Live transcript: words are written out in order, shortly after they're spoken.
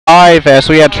live as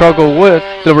we had trouble with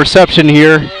the reception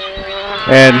here.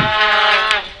 And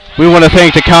we want to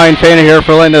thank the kind fan here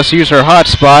for letting us use her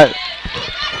hotspot.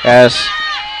 As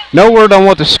no word on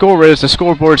what the score is. The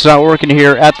scoreboard's not working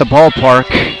here at the ballpark.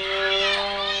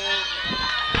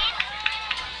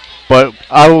 But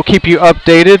I will keep you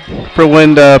updated for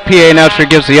when the PA announcer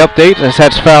gives the update, as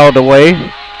that's fouled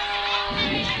away.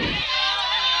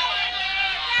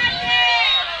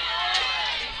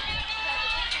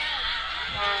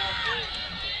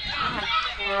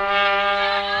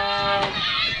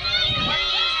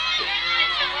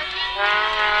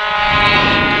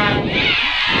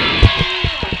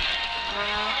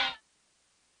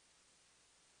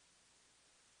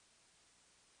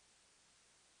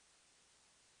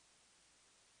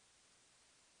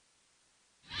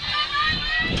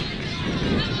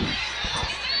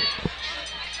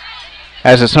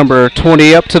 As it's number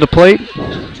 20 up to the plate.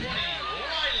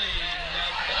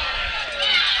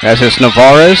 As it's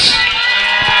Navarez.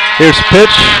 Here's the pitch.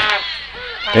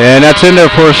 And that's in there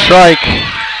for a strike.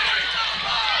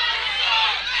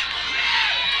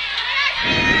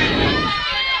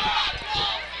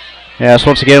 Yes,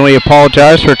 once again we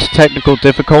apologize for technical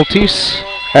difficulties.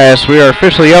 As we are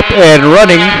officially up and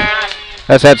running.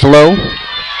 As that's low.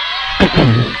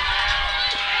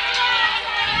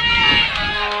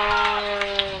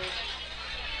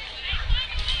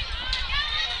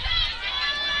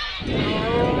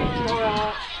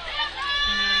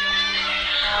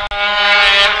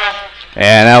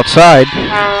 And outside.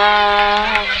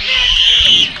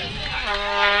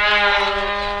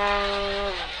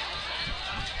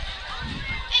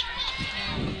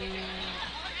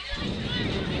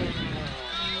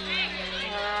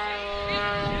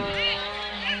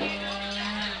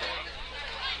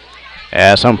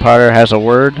 As umpire has a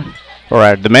word,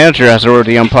 or the manager has a word with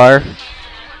the umpire.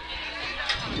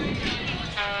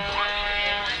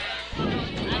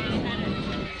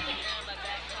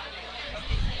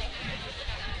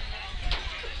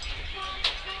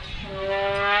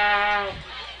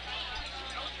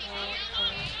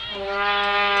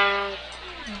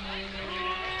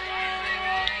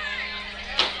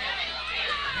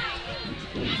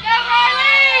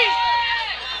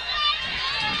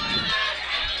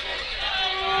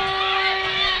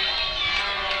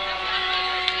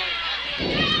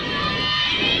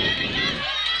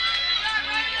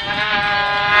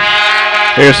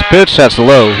 Here's the pitch, that's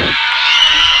low.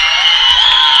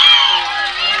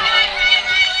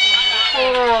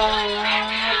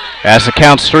 As the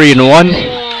count's 3-1.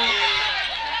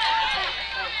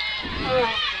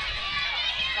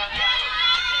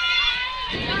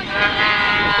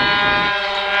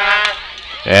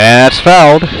 And that's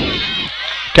fouled.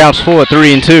 Counts full at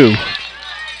 3-2.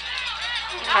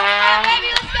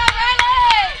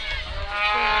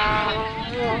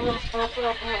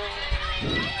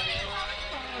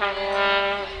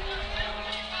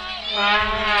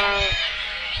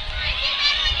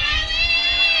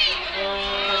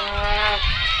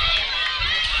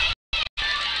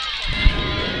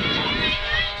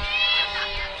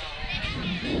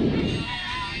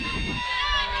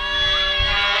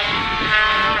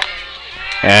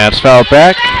 And it's fouled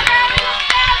back.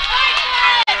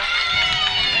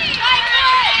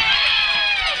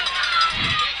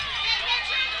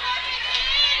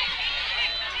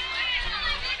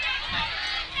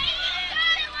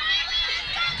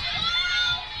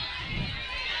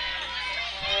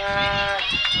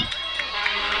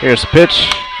 Here's the pitch.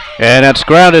 And that's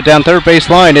grounded down third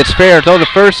base line. It's fair. Throw to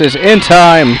first is in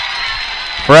time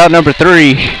for out number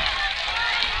 3.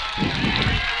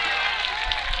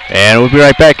 And we'll be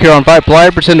right back here on Vype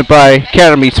Live, presented by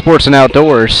Academy Sports and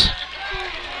Outdoors.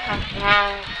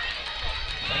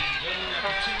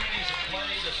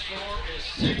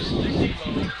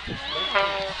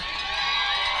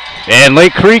 And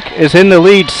Lake Creek is in the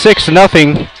lead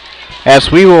 6-0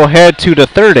 as we will head to the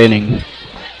 3rd inning.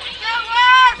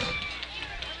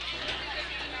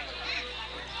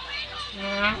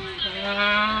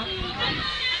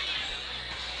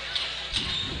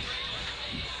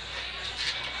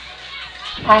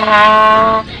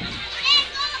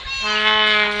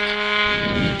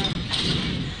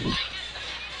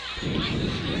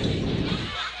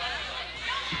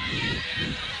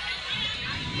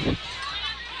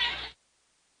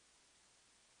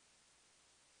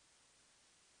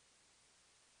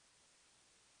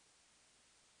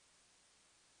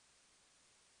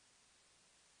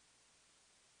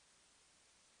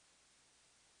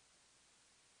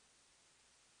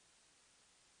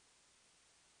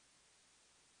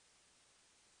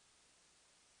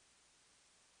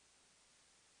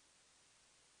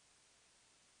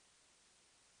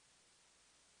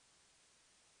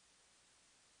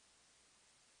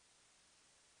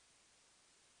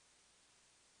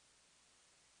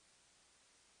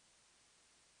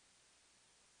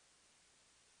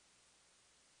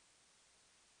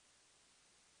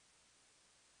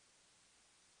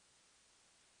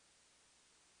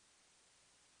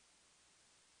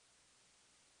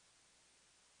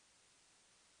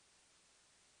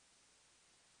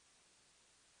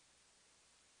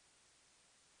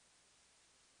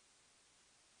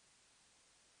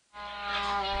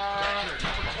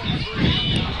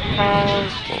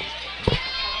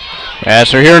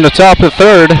 As we're here in the top of the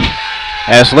third,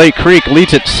 as Lake Creek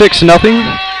leads it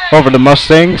 6-0 over the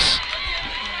Mustangs.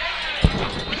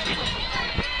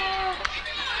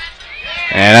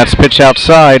 And that's pitch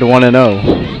outside,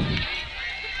 1-0.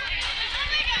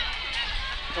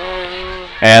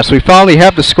 As we finally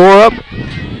have the score up,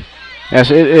 as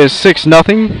it is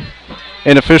 6-0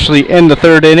 and officially in the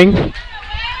third inning.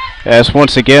 As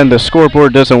once again the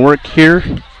scoreboard doesn't work here,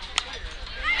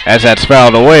 as that's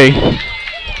fouled away.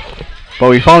 But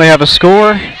we finally have a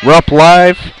score. We're up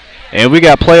live, and we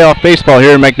got playoff baseball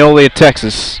here in Magnolia,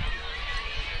 Texas.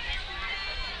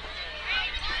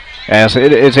 As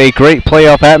it is a great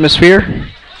playoff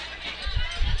atmosphere.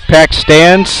 Packed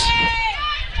stands.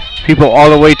 People all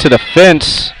the way to the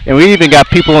fence. And we even got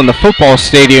people in the football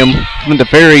stadium from the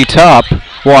very top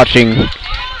watching.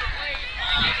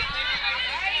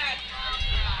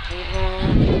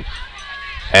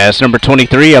 As number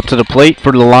 23 up to the plate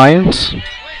for the Lions.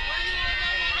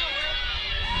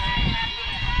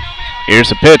 Here's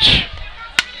the pitch.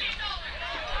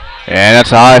 And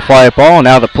that's a high fly ball.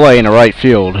 Now the play in the right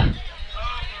field.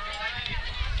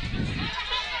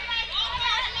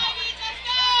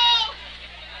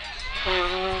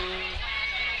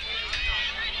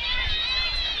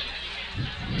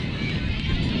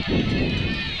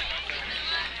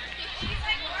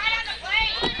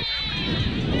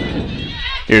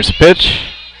 Here's the pitch.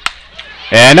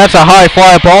 And that's a high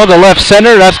fly ball to left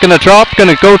center. That's going to drop. Going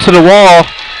to go to the wall.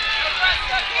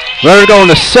 Runner going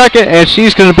to second, and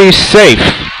she's going to be safe.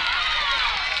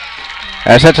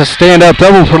 As that's a stand-up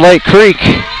double for Lake Creek.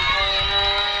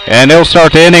 And they'll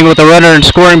start the inning with the runner in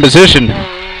scoring position.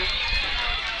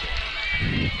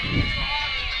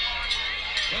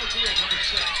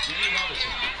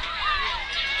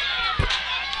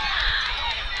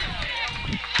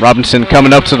 Robinson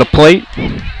coming up to the plate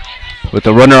with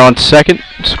the runner on second,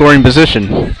 scoring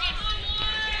position.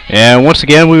 And once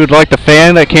again, we would like the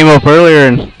fan that came up earlier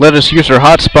and let us use our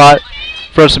hotspot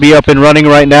for us to be up and running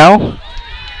right now.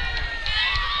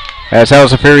 As that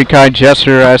was a very kind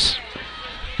gesture, as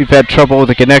we've had trouble with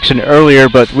the connection earlier,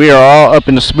 but we are all up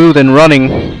and smooth and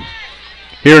running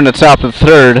here in the top of the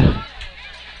third.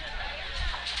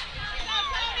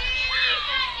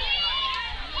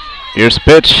 Here's the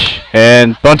pitch,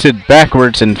 and bunted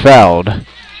backwards and fouled.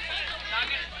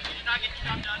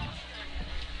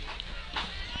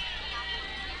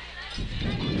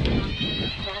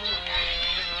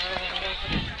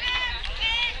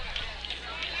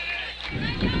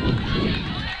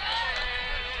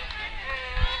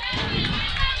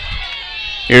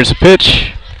 Here's the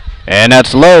pitch, and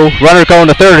that's low. Runner going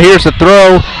to third. Here's the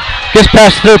throw. Gets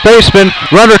past the third baseman.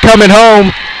 Runner coming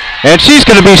home, and she's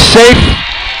going to be safe.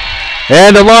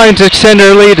 And the Lions extend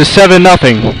their lead to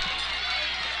 7-0.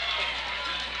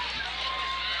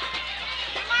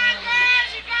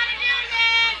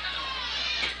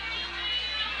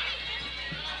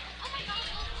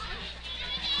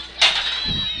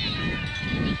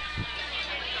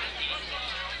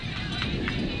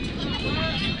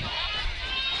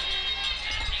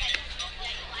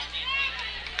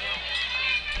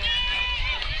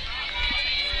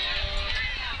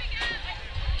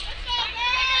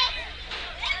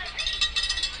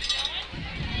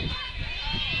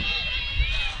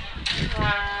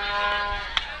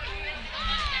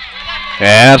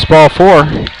 And that's ball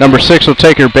 4. Number 6 will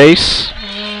take her base.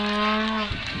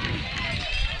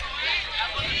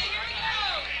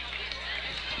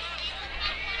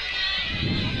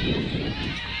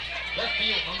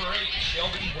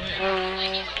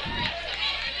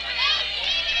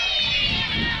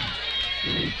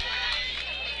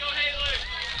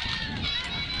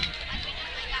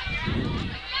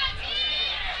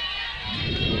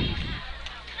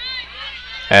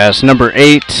 As number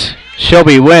 8,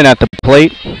 Shelby Wynn at the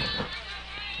plate.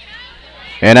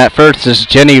 And at first is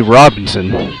Jenny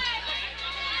Robinson.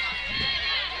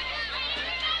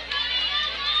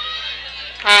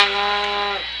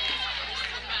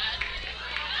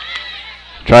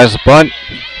 Tries the bunt,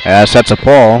 as that's a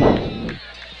ball.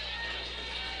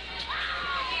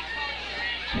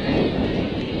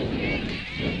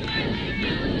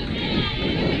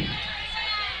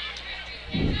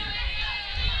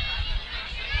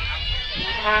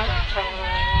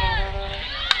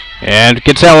 And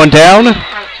gets that one down.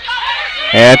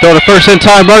 And throw the first in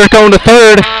time. Runner going to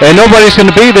third. And nobody's going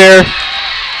to be there.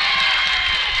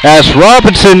 As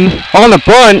Robinson on the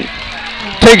bunt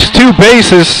takes 2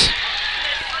 bases.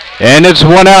 And it's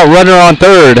 1 out. Runner on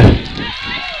third.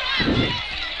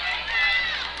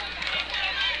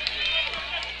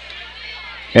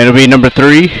 And it'll be number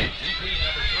 3.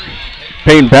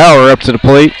 Peyton Bauer up to the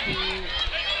plate.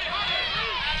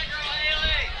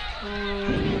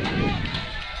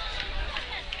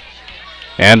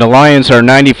 And the Lions are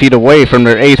 90 feet away from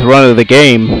their 8th run of the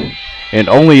game in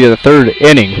only the 3rd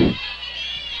inning.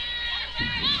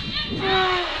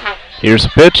 Here's a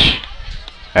pitch.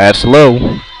 That's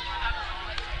low.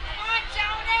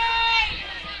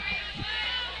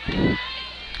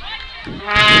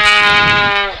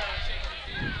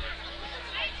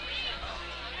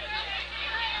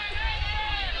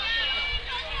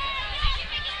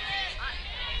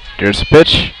 Here's a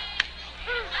pitch.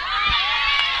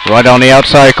 Right on the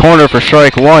outside corner for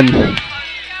strike 1.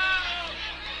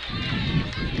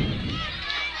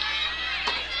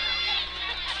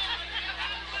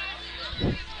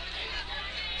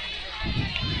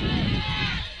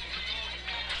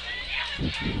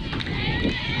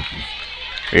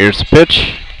 Here's the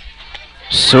pitch.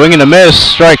 Swing and a miss,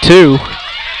 strike 2.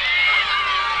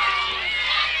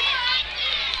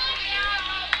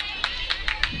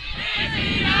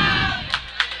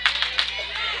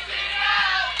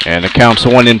 And the count's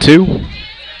 1-2.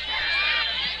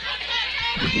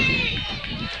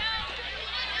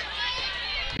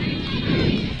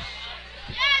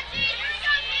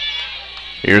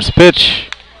 Here's the pitch.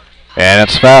 And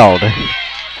it's fouled.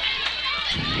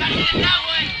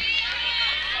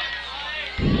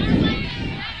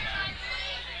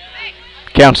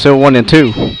 Count still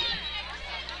 1-2.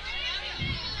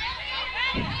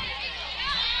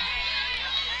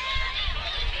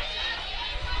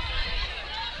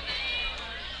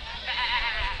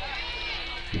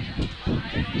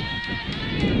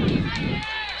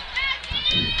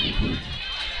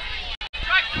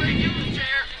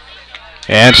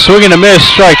 And swing and a miss,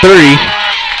 strike 3.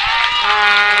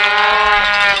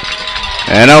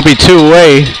 And that'll be 2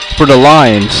 away for the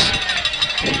Lions.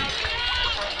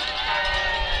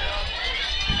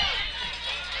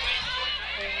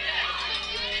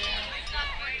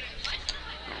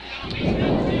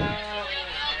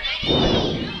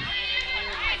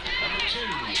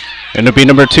 And it'll be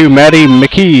number 2, Maddie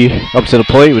McKee, up to the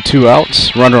plate with 2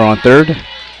 outs. Runner on 3rd.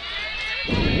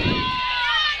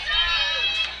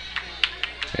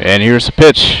 And here's the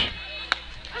pitch.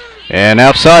 And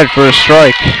outside for a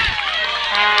strike.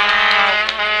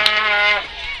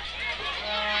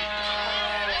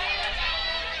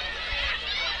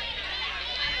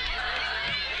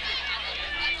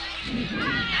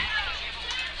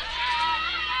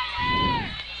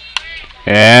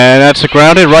 And that's a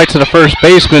grounded right to the first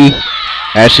baseman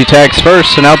as she tags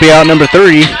first, and that'll be out number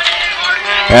 3.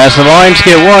 As the Lions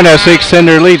get 1 as they extend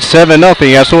their lead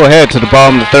 7-0 as we'll head to the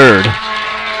bottom of the 3rd.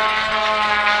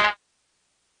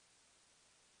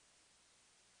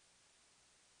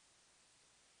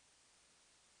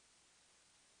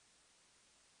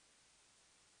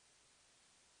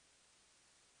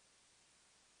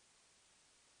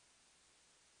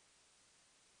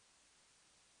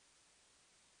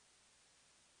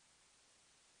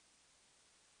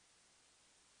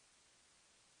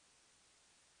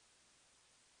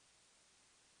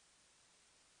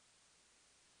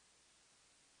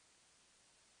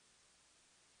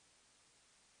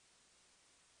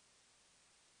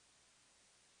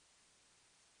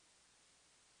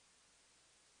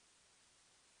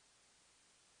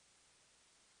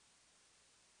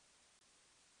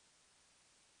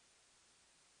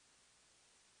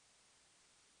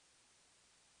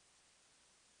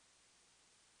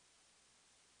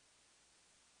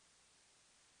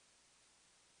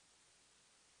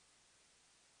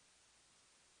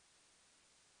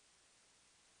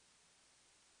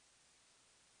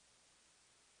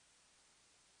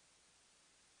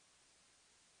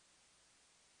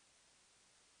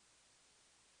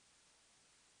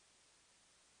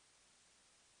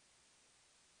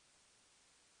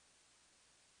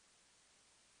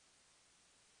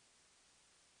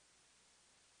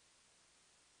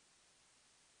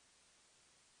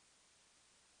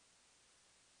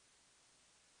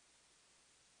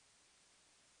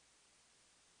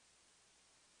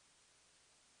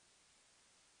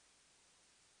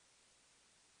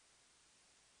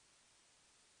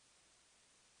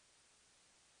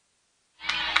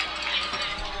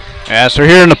 As we're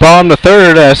here in the bottom of the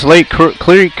 3rd, as Lake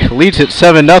Creek leads it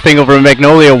 7-0 over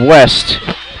Magnolia West.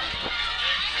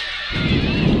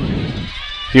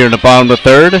 Here in the bottom of the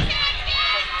 3rd.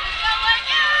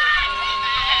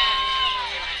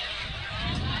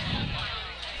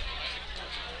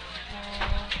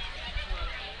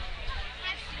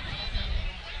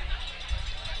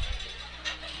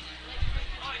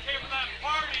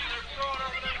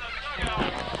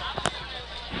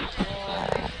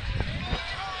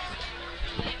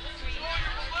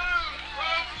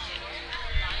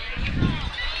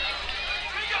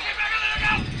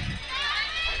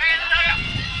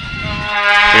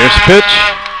 the pitch.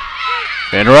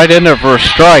 And right in there for a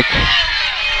strike.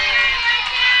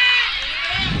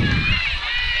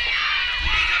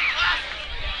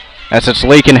 As it's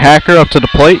Lakin Hacker up to the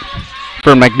plate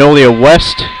for Magnolia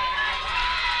West.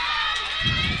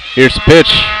 Here's the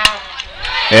pitch.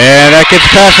 And that gets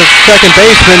past the second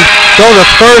baseman. So the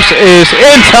first is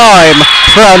in time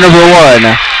for out number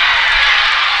 1.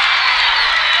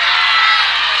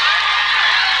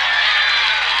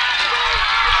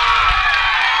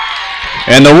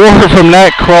 And the roar from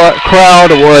that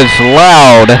crowd was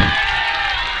loud.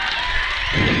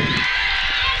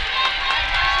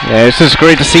 Yeah, it's just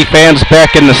great to see fans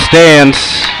back in the stands.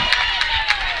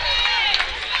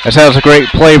 That was a great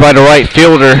play by the right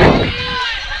fielder.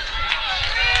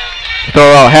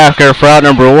 Throw out Hacker for out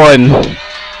number 1.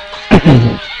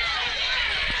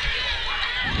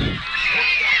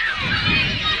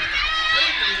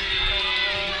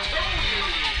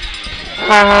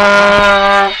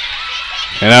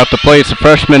 And out the plate's the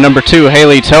freshman number 2,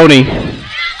 Haley Tony.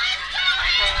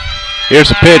 Here's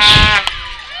the pitch.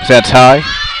 That's high.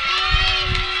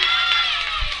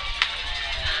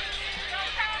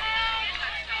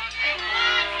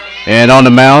 And on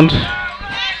the mound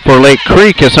for Lake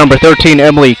Creek is number 13,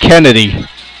 Emily Kennedy.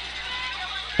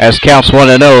 As counts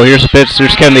 1-0. Here's the pitch.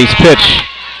 There's Kennedy's pitch.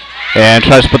 And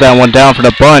tries to put that one down for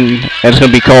the bunt. And it's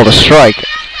going to be called a strike.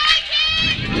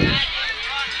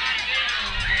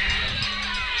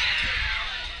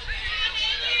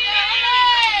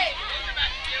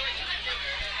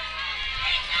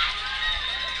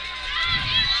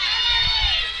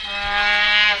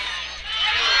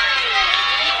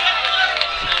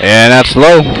 And that's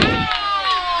low.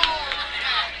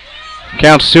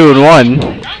 Counts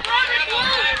 2-1.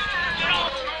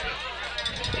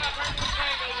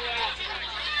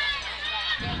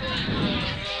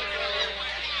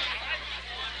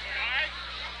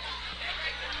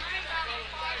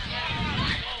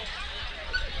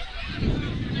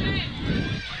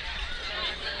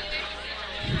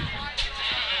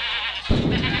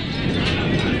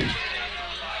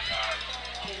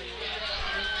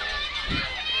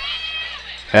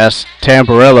 That's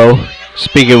Tamborello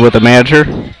speaking with the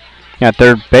manager at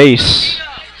third base.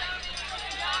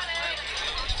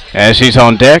 As he's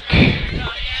on deck,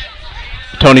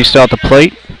 Tony's still at the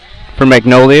plate for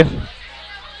Magnolia.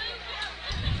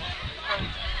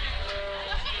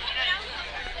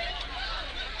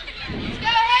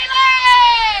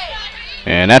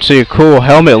 And actually a cool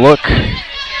helmet look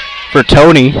for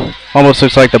Tony. Almost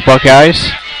looks like the Buckeyes.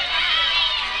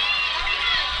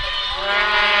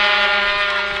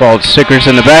 Bald stickers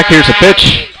in the back. Here's a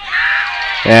pitch.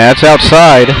 And that's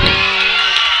outside.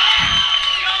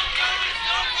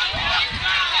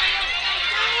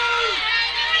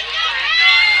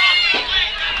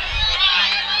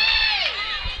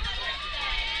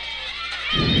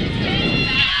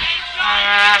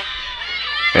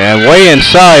 And way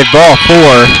inside, ball 4.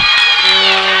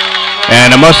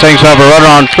 And the Mustangs have a runner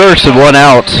on first and 1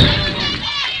 out.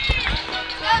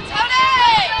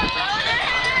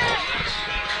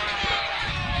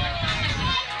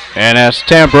 And as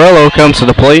Tamborello comes to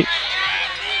the plate.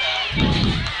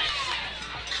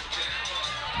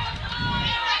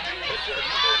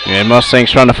 And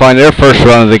Mustangs trying to find their first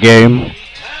run of the game.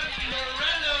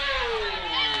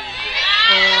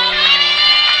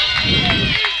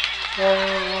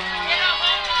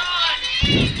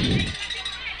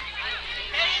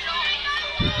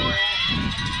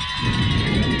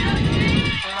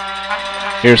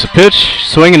 Here's a pitch,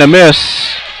 swing and a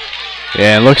miss.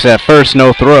 And looks at first,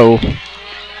 no throw.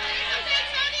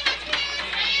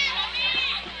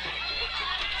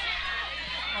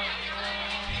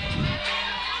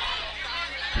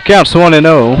 Counts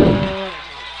 1-0.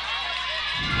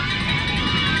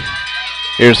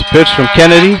 Here's a pitch from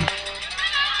Kennedy.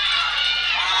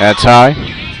 That's high.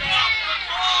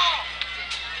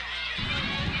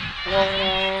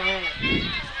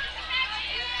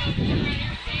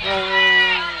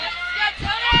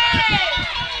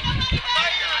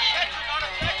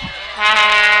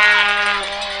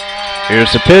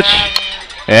 Here's the pitch,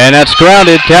 and that's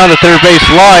grounded down the third base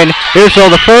line. Here's all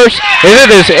the first, and it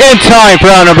is in time for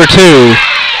out number 2.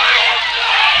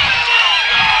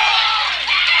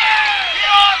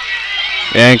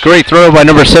 And great throw by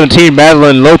number 17,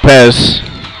 Madeline Lopez.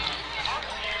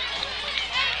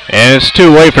 And it's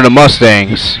 2 away for the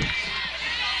Mustangs.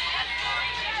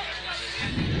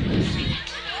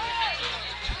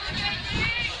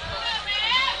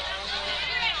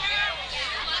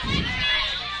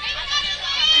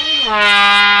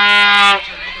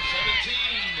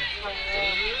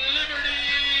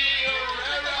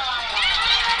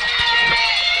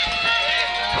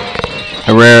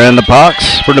 Herrera in the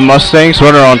box for the Mustangs.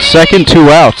 Runner on second, 2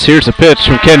 outs. Here's a pitch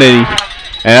from Kennedy, and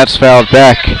that's fouled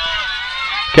back.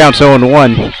 Counts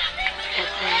 0-1.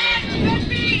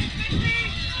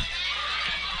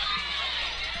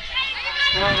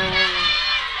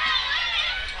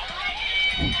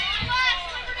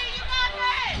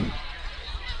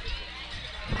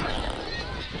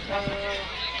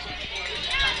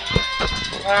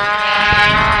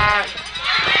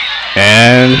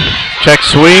 And check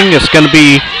swing. It's going to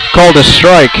be called a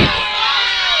strike.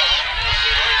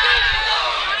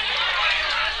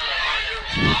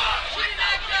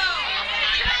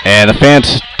 And the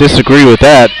fans disagree with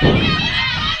that,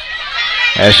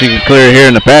 as you can clear here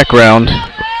in the background.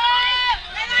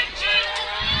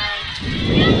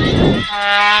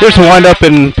 Here's a wind-up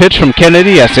and pitch from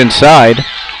Kennedy. That's inside.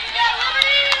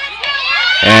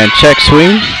 And check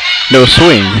swing. No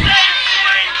swing.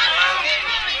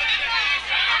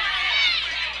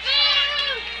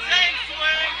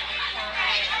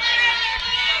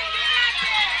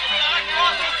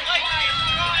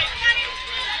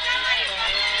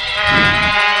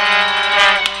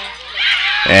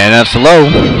 And that's low.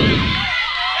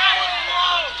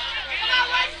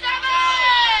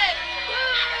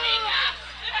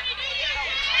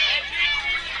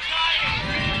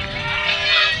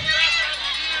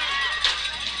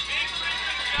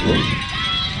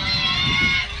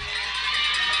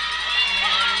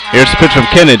 Here's the pitch from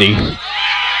Kennedy.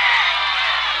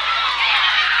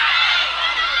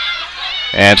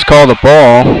 And it's called a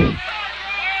ball.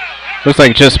 Looks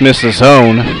like it just missed the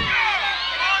zone.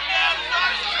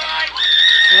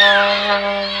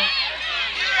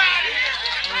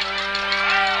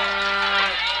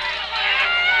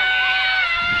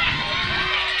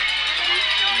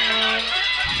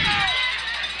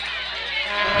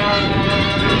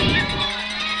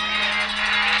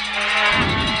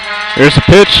 Here's the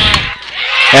pitch,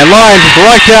 and lines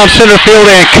right down center field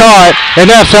and caught, and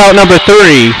that's out number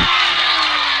 3.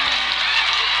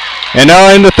 And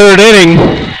now in the 3rd inning,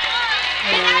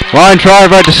 line drive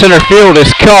right to center field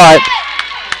is caught,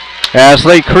 as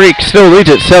Lake Creek still leads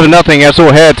it 7-0 as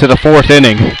we'll head to the 4th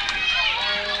inning.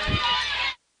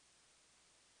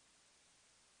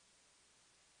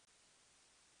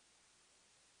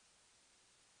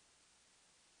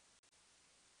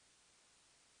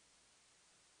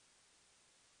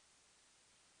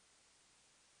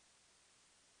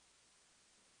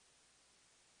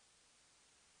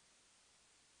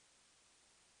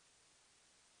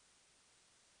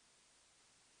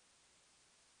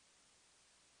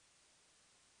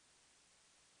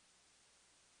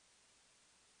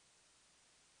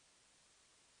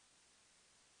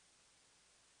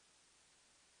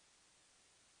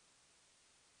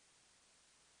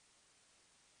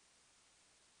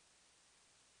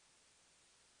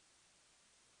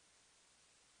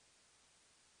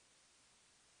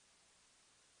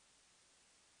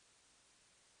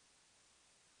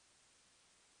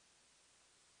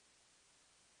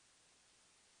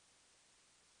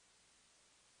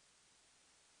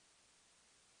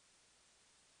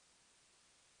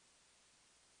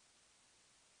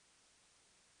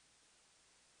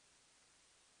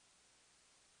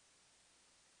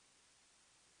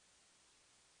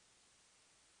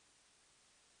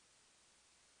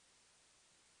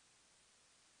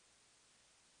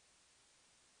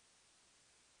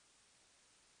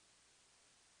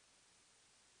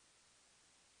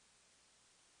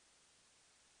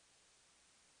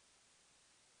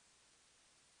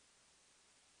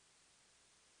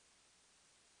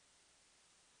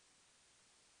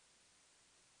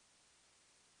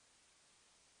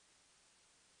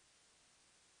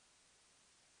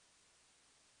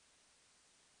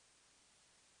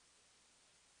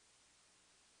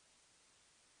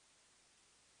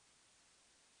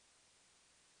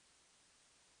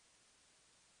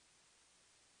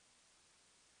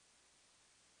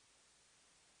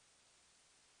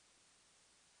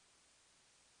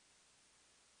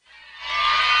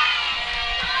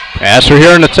 As we're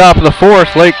here in the top of the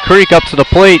 4th, Lake Creek up to the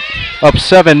plate, up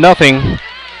 7-0.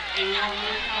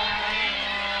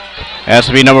 Has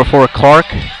to be number 4, Clark,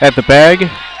 at the bag.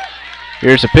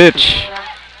 Here's a pitch.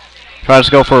 Tries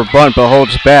to go for a bunt, but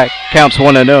holds back. Counts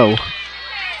 1-0.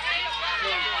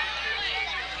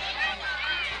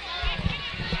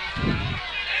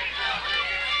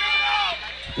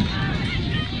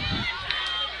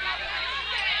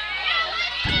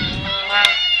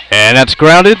 And that's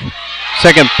grounded.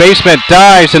 Second baseman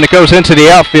dives, and it goes into the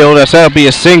outfield. That'll be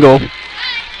a single.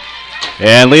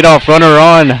 And leadoff runner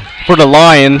on for the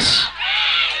Lions.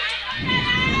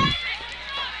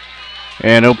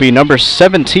 And it'll be number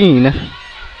 17.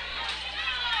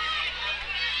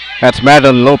 That's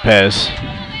Madeline Lopez.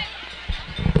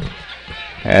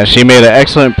 As she made an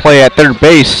excellent play at third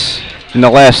base in the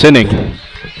last inning.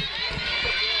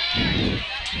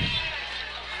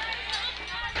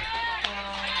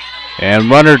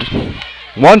 And runner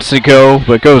wants to go,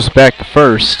 but goes back to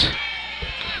first.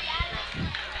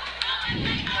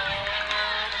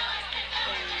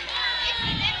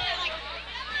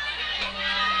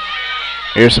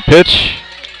 Here's the pitch,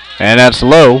 and that's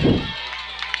low.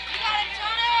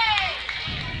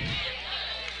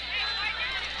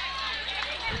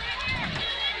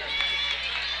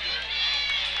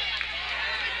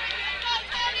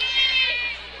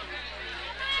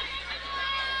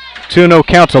 Two-0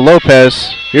 count to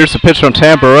Lopez. Here's the pitch from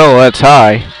Tamborello. That's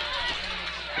high.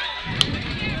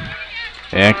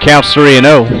 And counts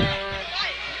 3-0.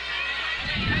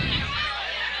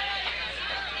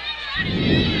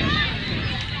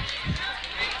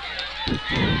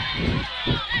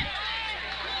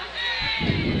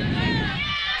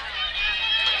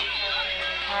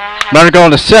 Runner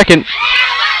going to second.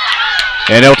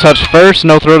 And he'll touch first.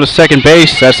 No throw to second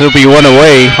base. That's it'll be one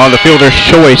away on the fielder's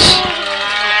choice.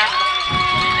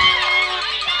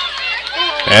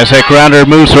 As that grounder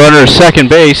moves runner to second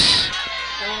base,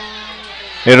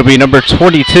 it'll be number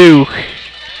 22,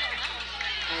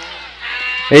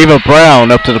 Ava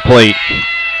Brown, up to the plate.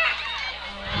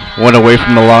 One away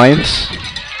from the Lions.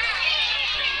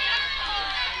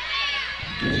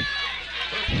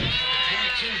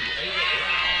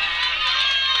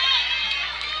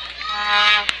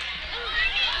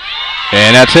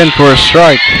 And that's in for a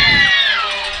strike.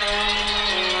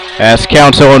 As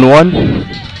counts 0-1.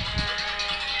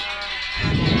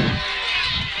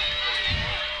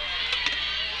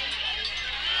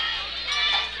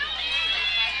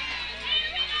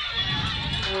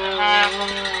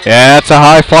 Yeah, that's a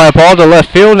high fly ball to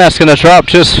left field, and that's going to drop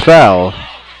just foul.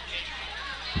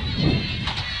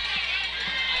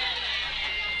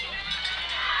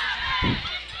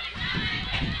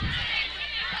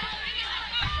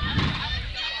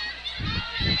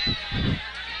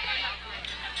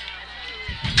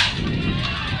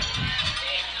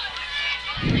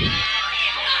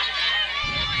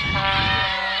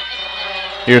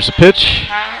 Here's the pitch,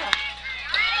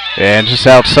 and just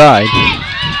outside.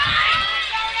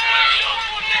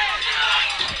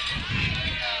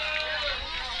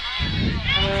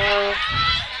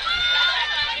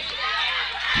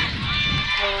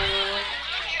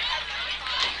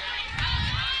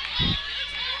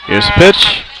 Here's the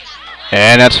pitch,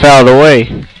 and that's fouled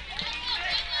away.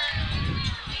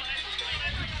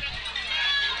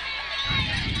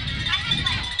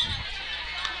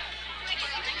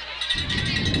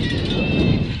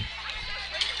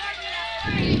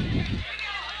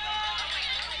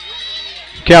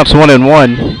 Counts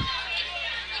 1-1.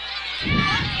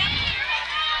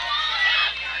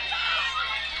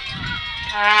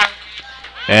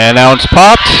 And now it's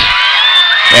popped.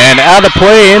 And out of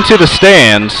play into the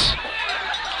stands.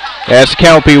 As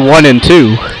count be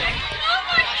 1-2.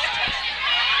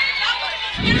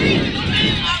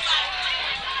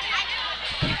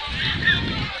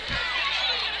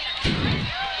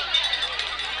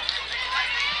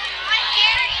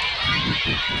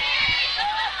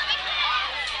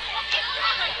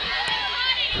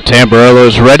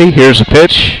 Tamborello's ready. Here's a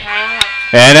pitch.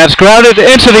 And that's grounded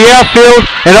into the outfield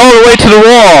and all the way to the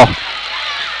wall.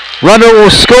 Runner will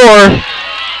score.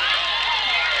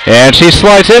 And she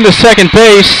slides into second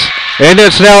base. And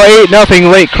it's now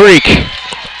 8-0 Lake Creek.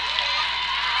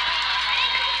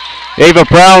 Ava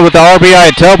Brown with the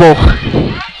RBI double.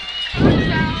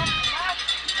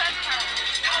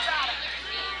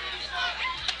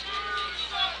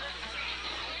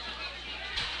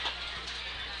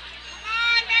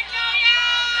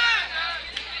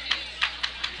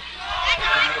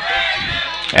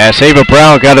 As Ava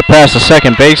Brown got it past the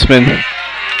second baseman.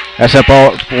 As that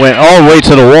ball went all the way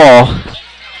to the wall.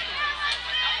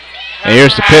 And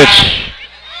here's the pitch.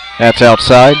 That's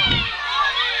outside.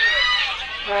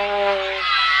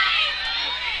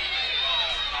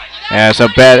 As a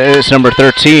bat is number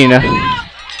 13.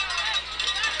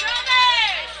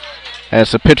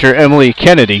 As the pitcher Emily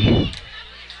Kennedy.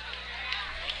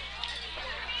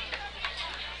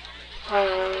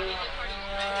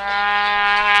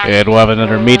 And we'll have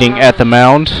another meeting at the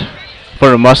mound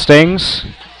for the Mustangs.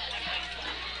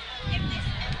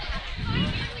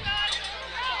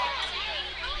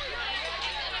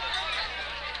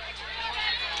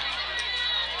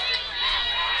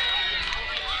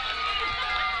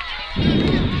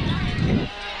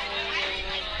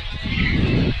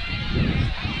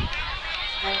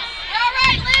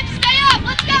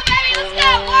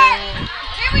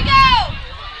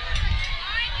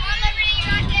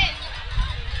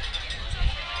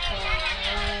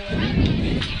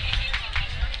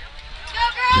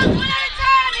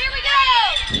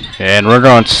 And runner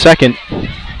on second.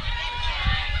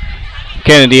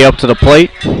 Kennedy up to the plate.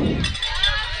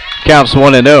 Counts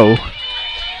 1-0.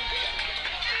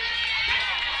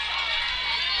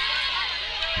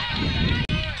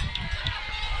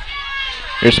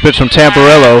 Here's a pitch from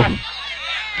Tamburello.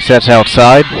 Sets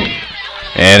outside.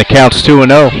 And it counts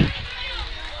 2-0.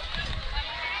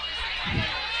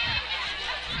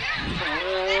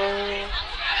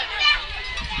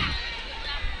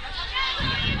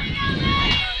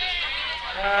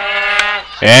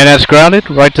 And that's grounded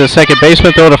right to the second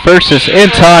baseman. Throw to first is in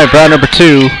time. Ground number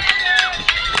 2.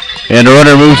 And the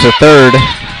runner moves to third.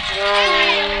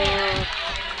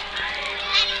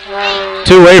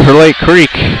 2-away for Lake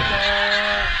Creek.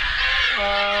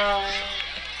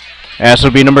 As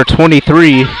will be number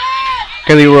 23,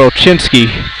 Kelly Rochinski.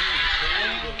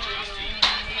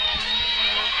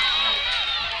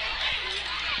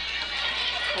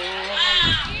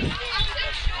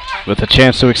 With a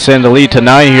chance to extend the lead to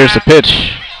 9, here's the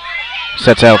pitch.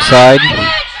 Sets outside.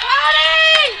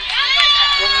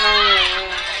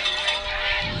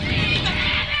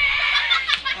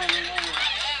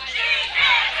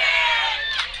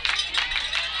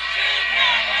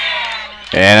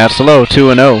 And that's low,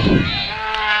 2-0.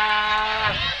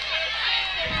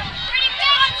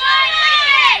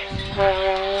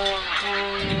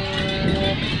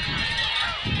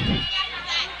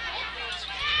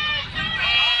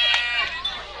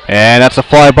 And that's a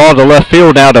fly ball to left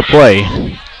field now to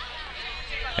play.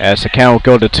 As the count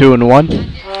will go to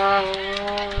 2-1.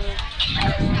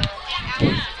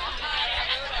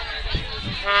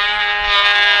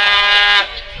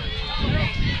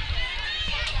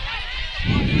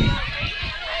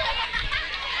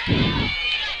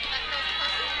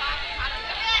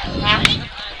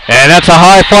 And that's a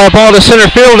high fly ball to center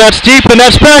field. That's deep and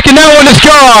that's back, and that one is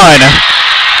gone.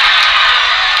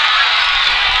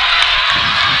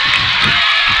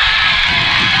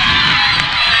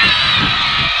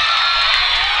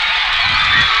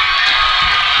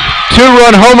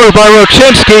 Two-run homer by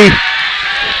Rochinski,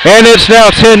 and it's now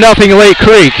 10-0 Lake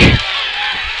Creek.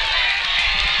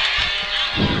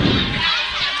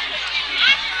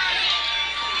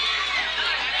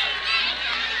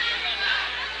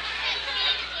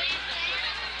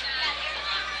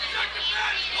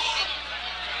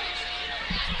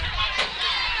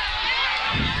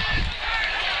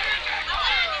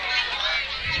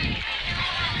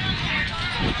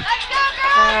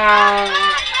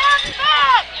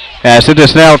 As it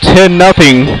is now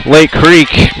 10-0 Lake Creek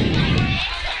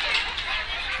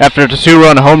after the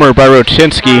two-run homer by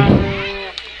Rochinski.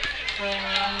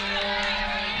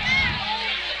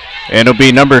 And it'll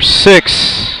be number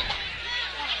 6,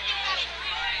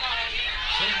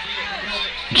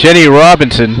 Jenny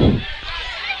Robinson,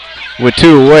 with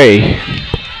 2 away.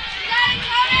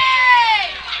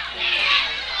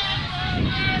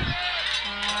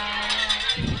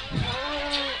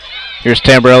 Here's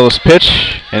Tamburello's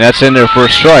pitch, and that's in there for a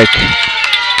strike.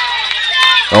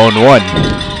 0-1.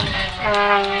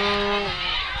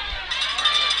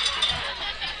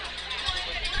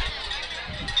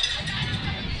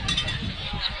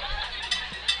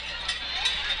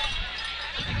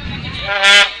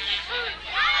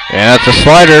 And that's a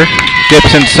slider.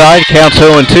 Dips inside, counts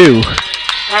 0-2.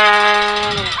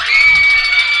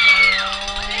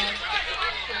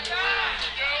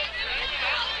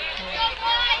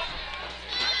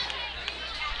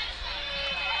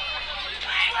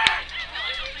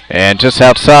 And just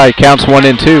outside, counts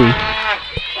 1-2.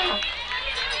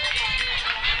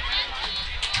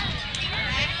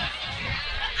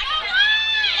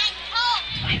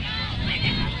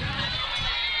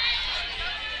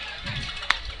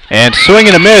 And swing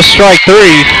and a miss, strike 3.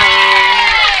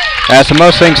 As the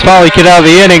Mustangs finally get out of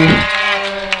the inning.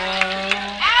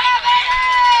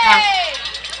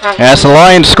 As the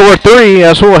Lions score 3,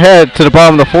 as we'll head to the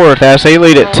bottom of the 4th as they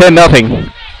lead at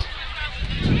 10-0.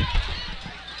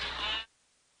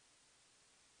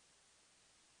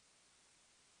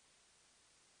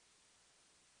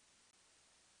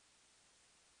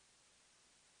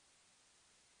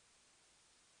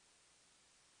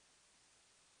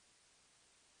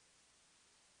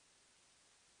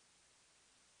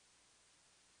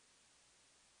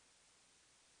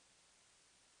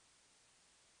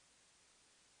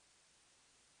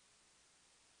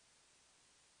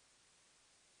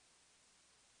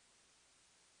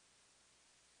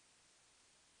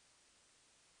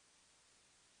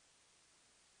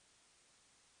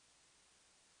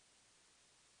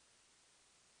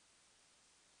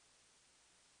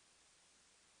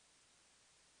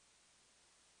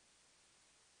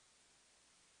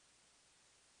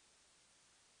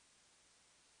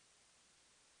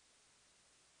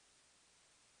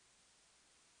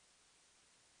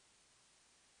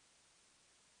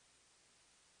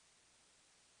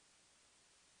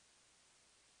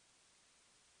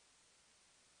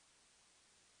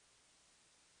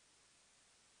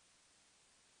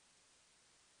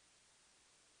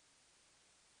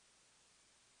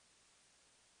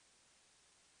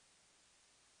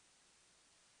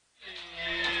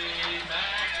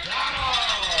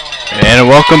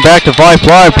 welcome back to Vype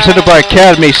Live, presented by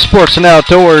Academy Sports and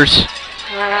Outdoors.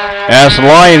 As the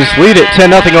Lions lead it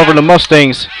 10-0 over the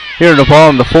Mustangs here in the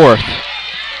bottom of the fourth.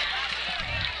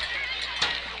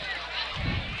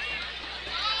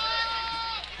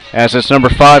 As it's number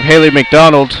 5, Haley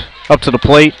McDonald up to the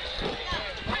plate.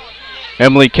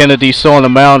 Emily Kennedy still on the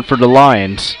mound for the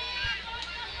Lions.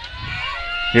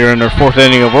 Here in their fourth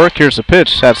inning of work, here's the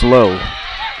pitch. That's low.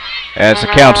 As the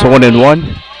count's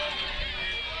 1-1.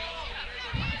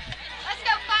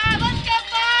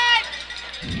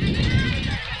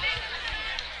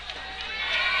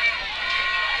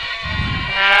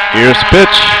 Here's the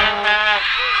pitch.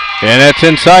 And that's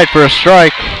inside for a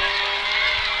strike.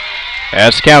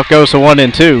 As the count goes to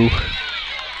 1-2.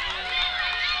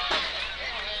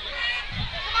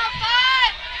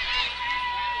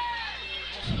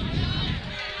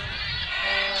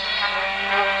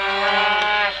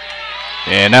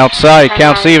 And outside,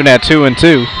 counts even at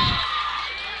 2-2.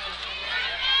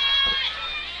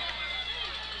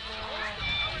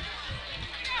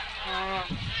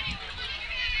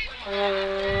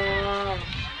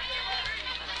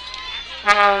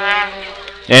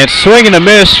 And swinging a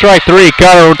miss, strike 3,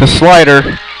 got her with the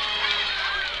slider.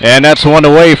 And that's one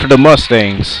away for the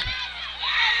Mustangs.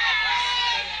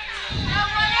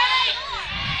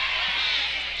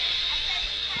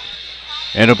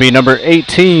 And it'll be number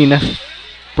 18,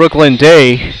 Brooklyn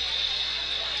Day,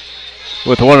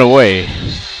 with one away.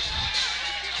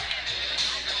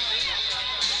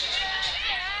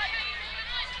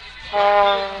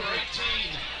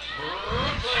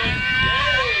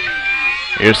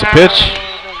 Here's the pitch.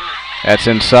 That's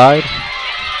inside.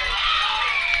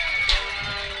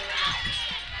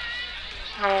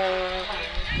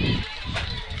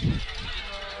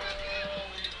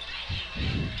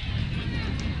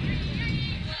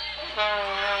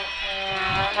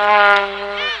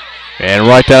 And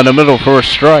right down the middle for a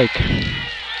strike.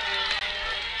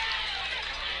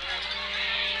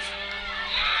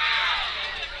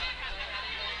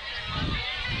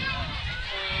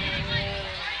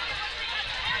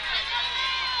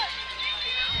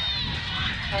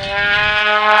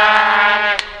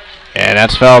 And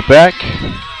that's fouled back.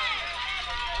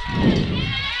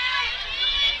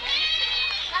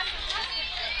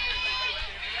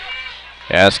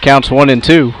 As counts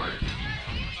 1-2.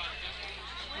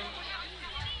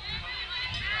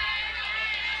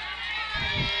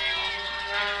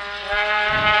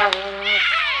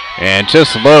 And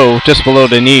just low, just below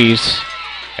the knees,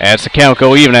 as the count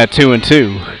go even at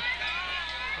 2-2.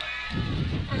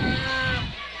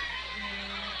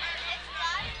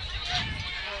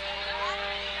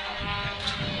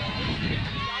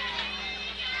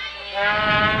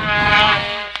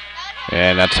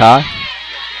 And that's high.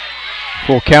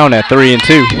 Full count at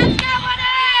 3-2.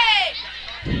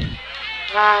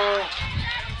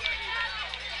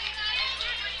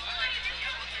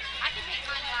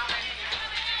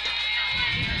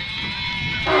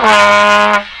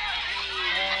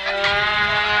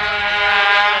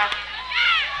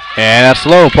 And that's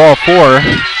low, ball 4.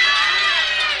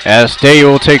 As Day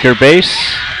will take her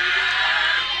base.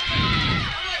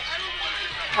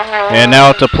 And now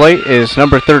at the plate is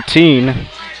number 13,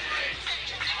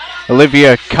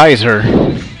 Olivia Kaiser.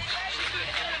 And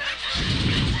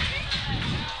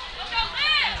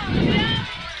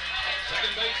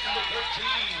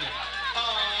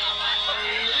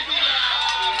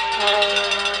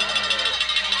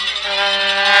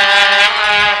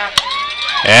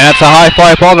that's a high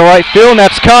fly ball in the right field, and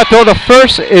that's caught, though the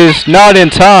first is not in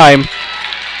time,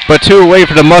 but 2 away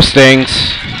for the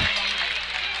Mustangs.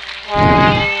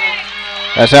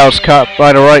 That's how it's caught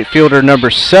by the right fielder,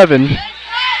 number 7,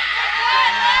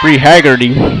 Bree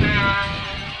Haggerty.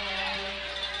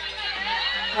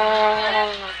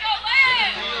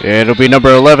 And it'll be number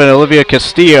 11, Olivia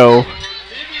Castillo.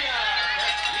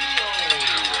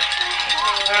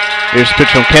 Here's the pitch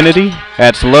from Kennedy.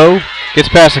 That's low. Gets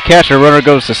past the catcher. Runner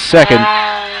goes to second.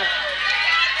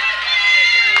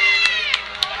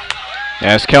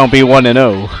 As count be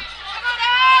 1-0.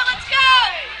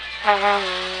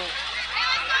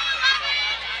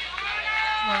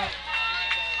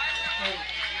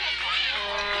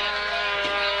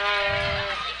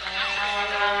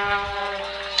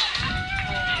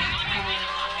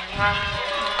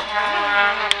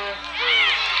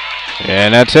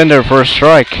 And that's in there for a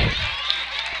strike.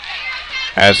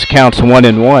 As counts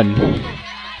 1-1.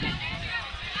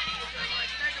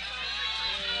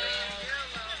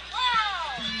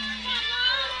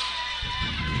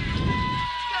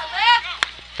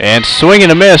 And swing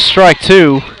and a miss, strike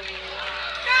 2.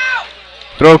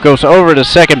 Throw goes over to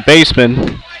second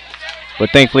baseman, but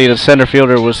thankfully the center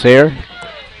fielder was there.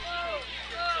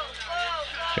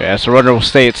 as the runner will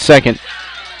stay at second,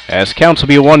 as counts will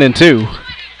be 1 and 2.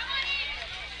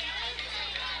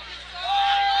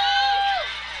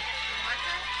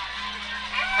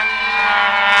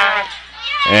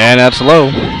 And that's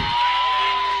low.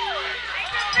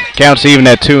 Counts even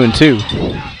at 2 and 2.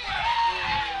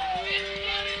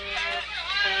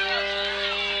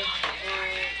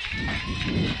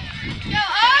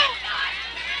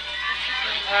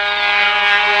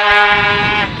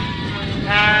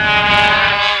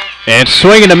 And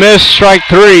swing and a miss, strike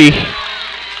 3.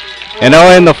 And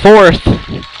now in the 4th.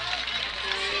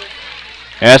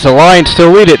 As the Lions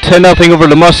still lead it 10-0 over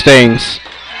the Mustangs.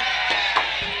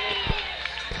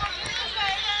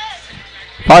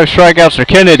 5 strikeouts for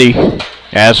Kennedy.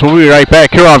 As we'll be right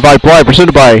back here on Vype Live,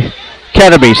 presented by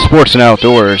Academy Sports and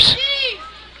Outdoors.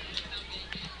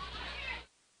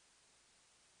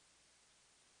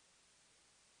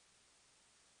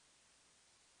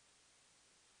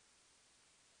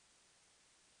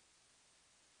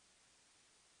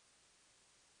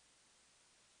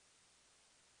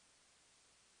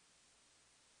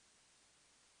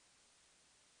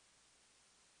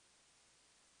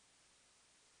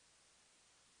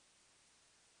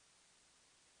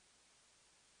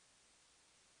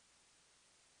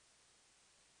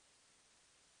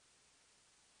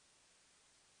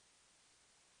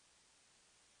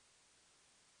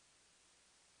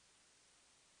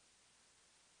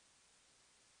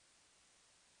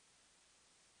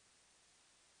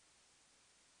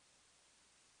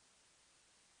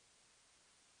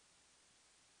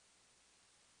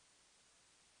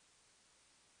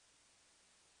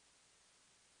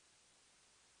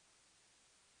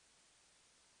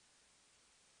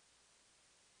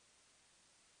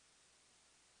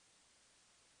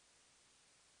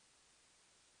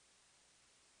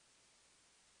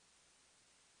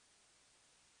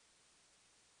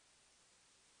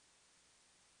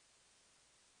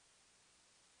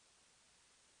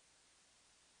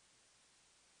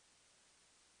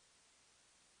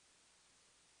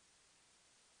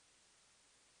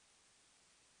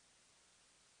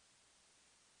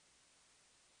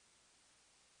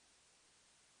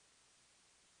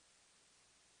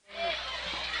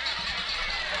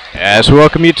 As we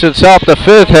welcome you to the top of the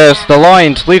 5th as the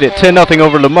Lions lead it 10-0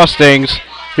 over the Mustangs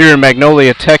here in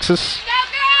Magnolia, Texas.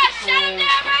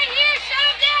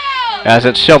 As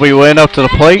it's Shelby Wynn up to the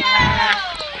plate.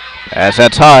 As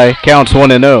that's high, counts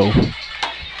 1 and 0.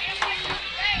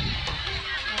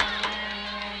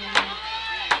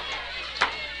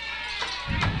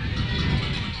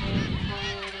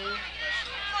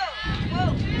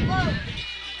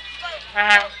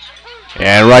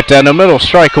 And right down the middle,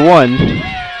 strike 1.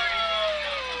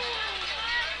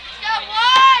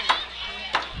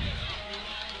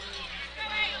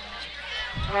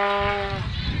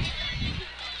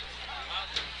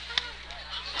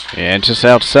 And just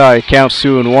outside, counts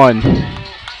 2 and 1.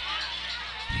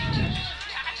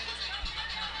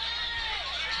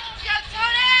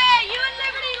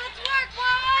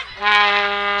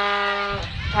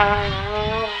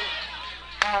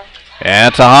 And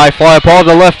it's a high fly ball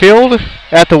to left field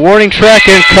at the warning track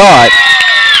and caught.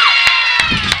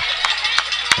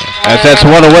 As that's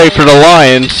 1 away for the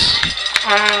Lions.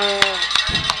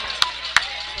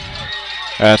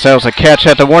 As that was a catch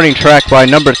at the warning track by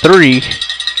number 3.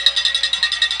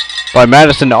 By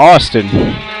Madison Austin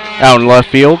out in left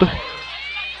field.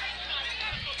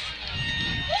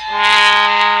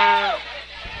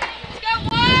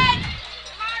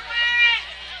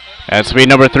 That's be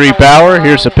number 3 Bauer.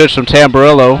 Here's a pitch from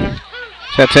Tamburello.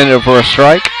 That's intended for a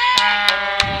strike.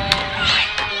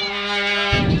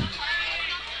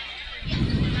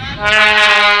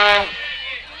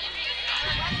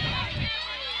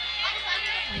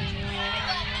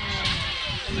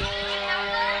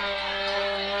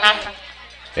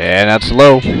 And that's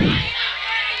low.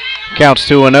 Counts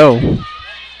 2 and 0.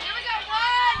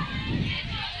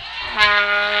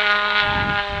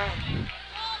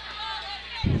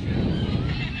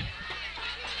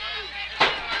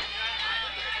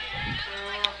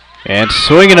 And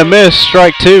swing and a miss,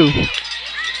 strike 2.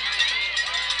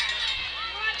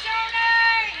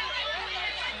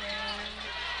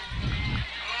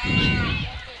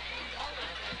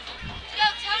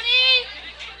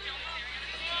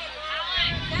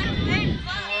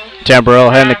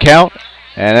 Tamburello had the count,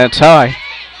 and that's high.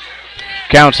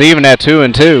 Counts even at 2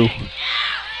 and 2.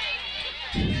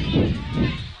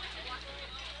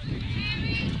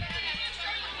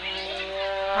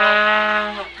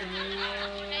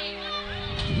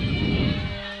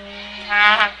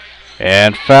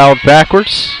 And fouled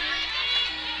backwards.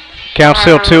 Count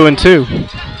still 2 and 2.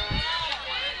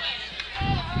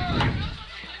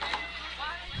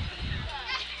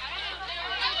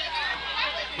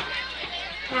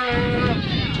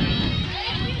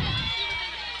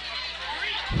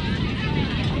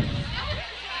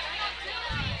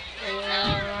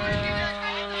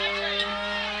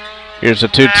 Here's a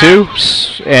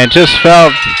 2-2, and just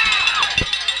fouled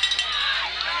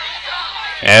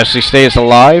as he stays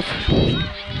alive.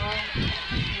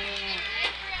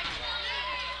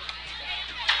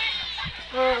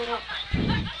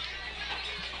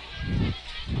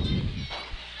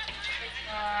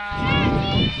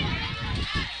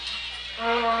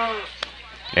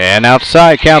 And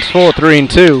outside, counts full,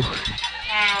 3-2.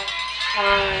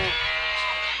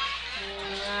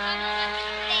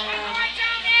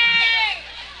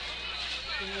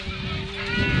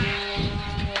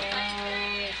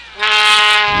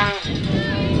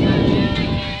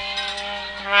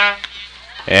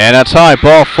 And that's high,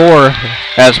 ball 4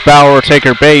 as Bauer will take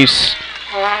her base.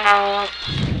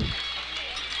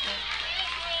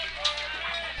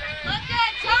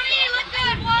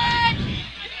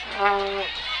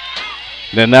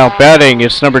 Then now batting,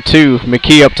 it's number 2,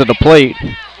 McKee up to the plate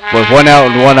with 1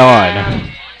 out and 1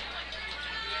 on.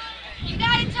 You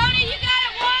got it, Tony, you got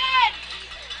it,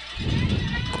 1!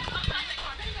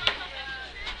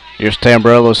 Here's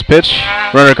Tamburello's pitch.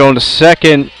 Runner going to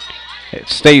second. It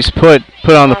stays put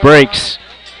on the brakes.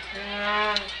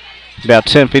 About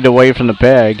 10 feet away from the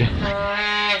bag.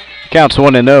 Counts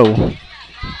 1-0.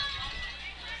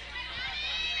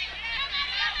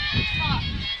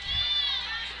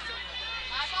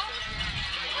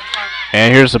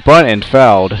 And here's the bunt and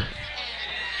fouled.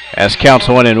 As counts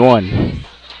 1-1.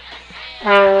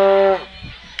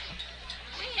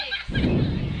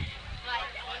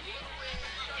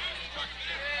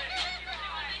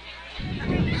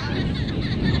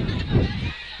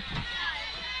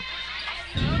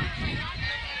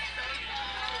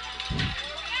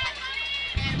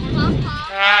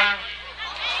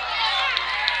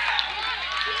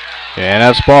 And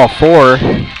that's ball 4.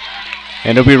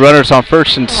 And it'll be runners on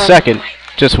first and second.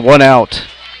 Just 1 out.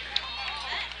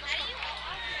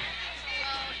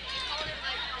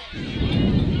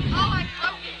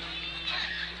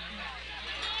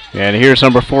 And here's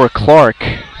number 4, Clark.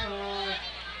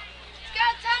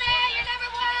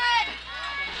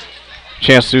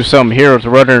 Chance to do something here with the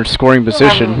runner in scoring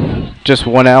position. Just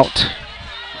 1 out.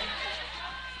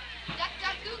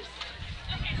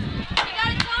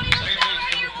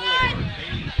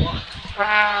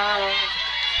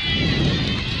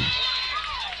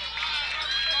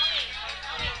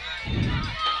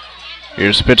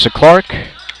 Here's the pitch to Clark. And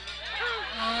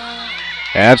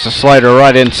that's a slider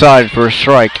right inside for a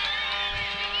strike.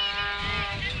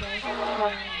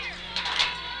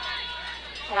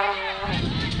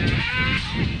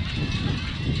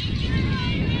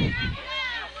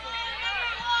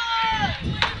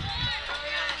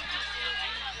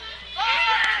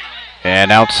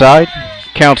 And outside,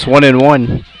 counts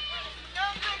 1-1.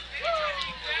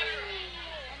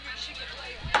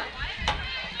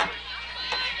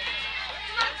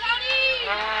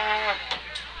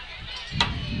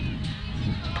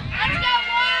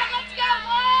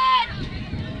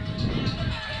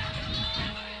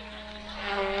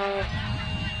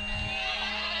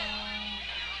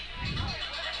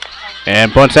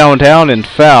 And bunts that one down and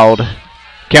fouled.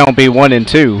 Count will be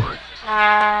 1-2.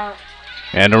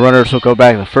 And the runners will go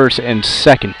back to first and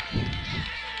second.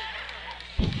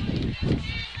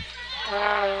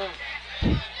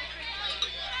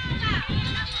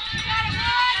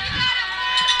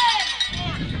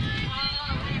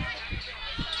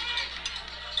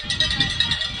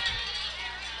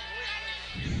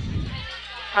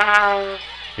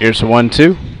 Here's the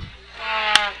 1-2.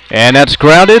 And that's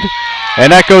grounded.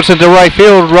 And that goes into right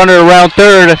field. Runner around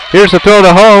third. Here's the throw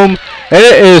to home. And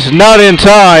it is not in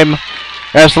time,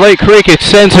 as Lake Creek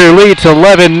extends their lead to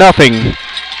 11-0.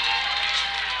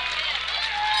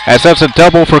 As that's a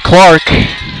double for Clark.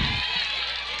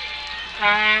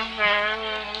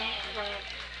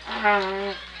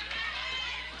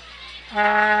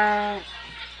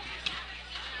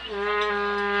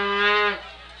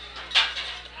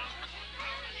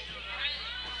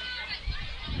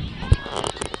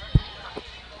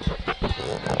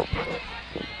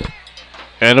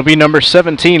 And it'll be number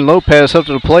 17, Lopez, up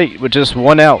to the plate with just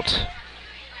 1 out.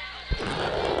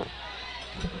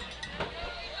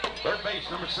 Third base,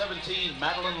 number 17,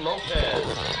 Madeline Lopez.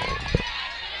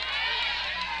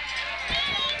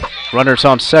 Runners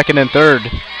on second and third.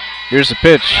 Here's the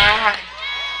pitch.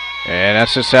 And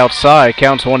that's just outside.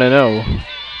 Counts 1-0.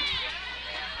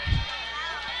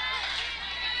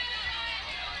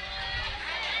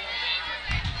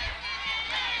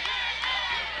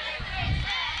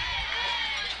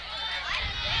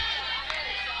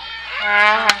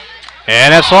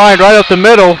 And that's lined right up the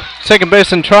middle. Second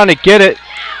baseman trying to get it.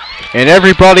 And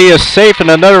everybody is safe, and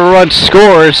another run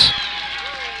scores.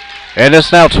 And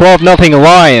it's now 12-0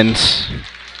 Lions.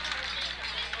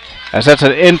 As that's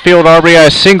an infield RBI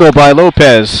single by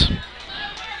Lopez.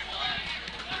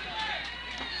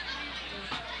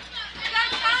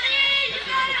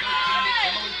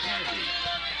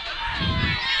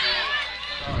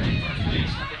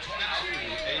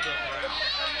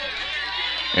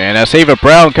 And as Ava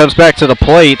Brown comes back to the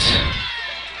plate.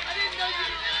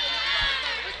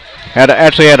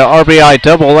 Actually had an RBI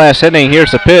double last inning.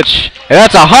 Here's the pitch. And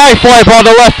that's a high fly ball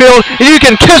to left field. And you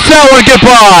can kiss that one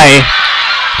goodbye.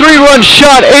 3-run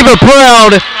shot, Ava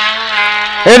Brown.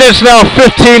 And it's now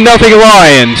 15-0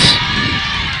 Lions.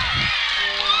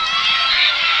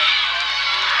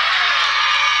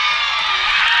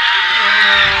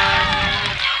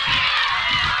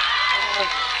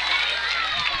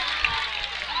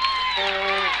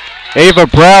 Ava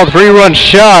Brown, 3-run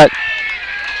shot.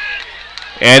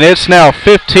 And it's now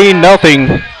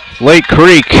 15-0 Lake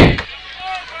Creek.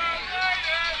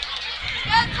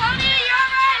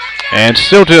 And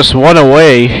still just one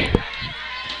away.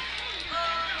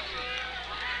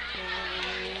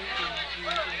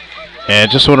 And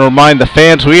just want to remind the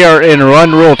fans, we are in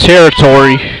run rule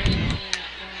territory.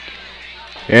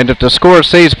 And if the score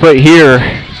stays put here,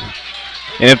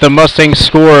 and if the Mustangs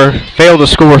fail to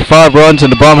score 5 runs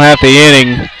in the bottom half of the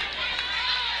inning,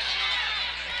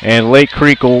 and Lake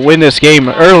Creek will win this game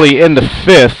early in the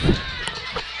 5th.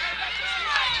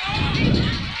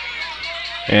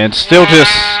 And still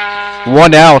just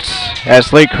 1 out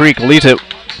as Lake Creek leads it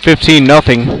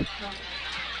 15-0.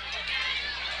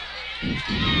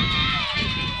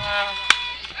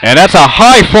 And that's a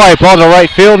high fly ball to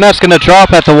right field, and that's going to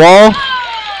drop at the wall.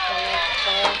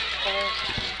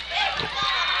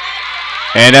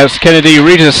 And as Kennedy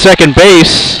reaches second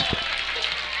base,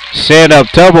 stand up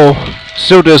double.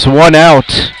 Still just 1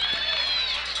 out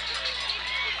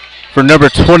for number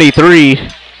 23,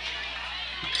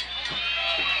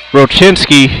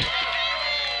 Rochinski.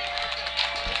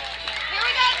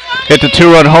 Hit the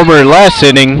 2-run homer last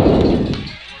inning. Let's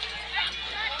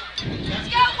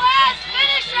go, West.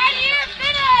 Finish right here.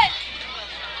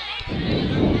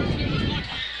 Finish.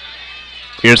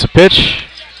 Here's the pitch,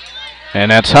 and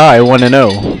that's high, 1-0.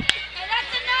 Hey,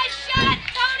 that's a nice shot,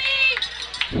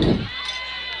 Tony.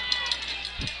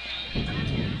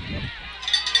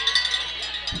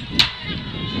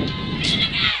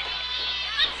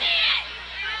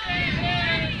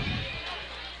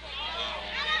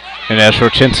 And as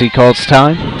Rochinski calls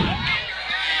time. Come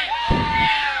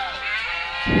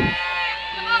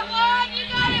on, Juan. You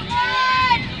got it,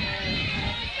 Juan.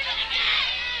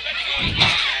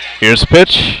 Here's the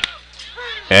pitch.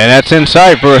 And that's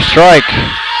inside for a strike.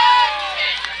 Nice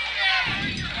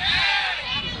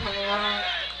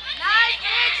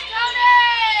pitch, Tony.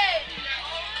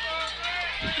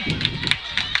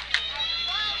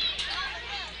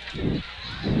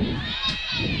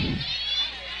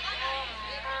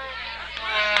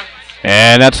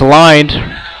 And that's lined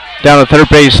down the third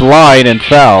base line and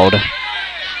fouled.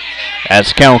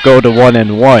 As count go to 1-1.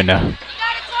 You got it,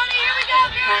 Tony. Here we go,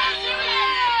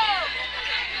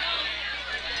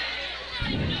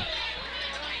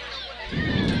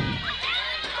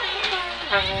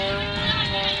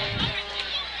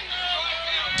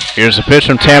 Here's a pitch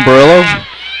from Tamburillo.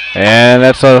 And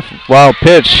that's a wild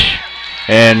pitch.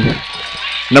 And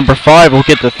number 5 will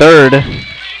get the third.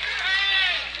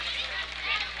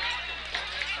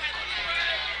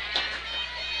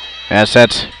 As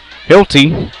that's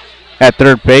Hilty at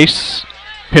third base.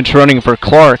 Pinch running for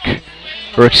Clark.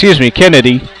 Or excuse me,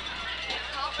 Kennedy.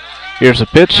 Here's a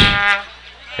pitch.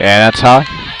 And that's high.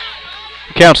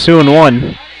 Counts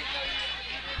 2-1.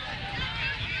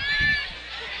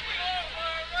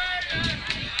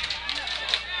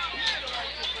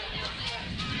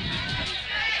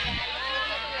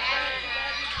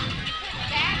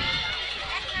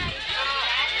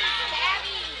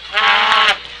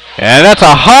 And that's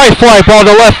a high fly ball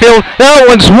to left field. That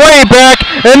one's way back,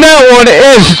 and that one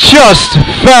is just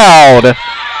fouled.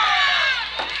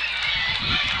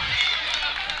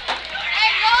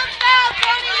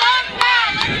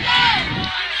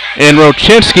 And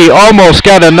Rochinski almost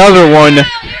got another one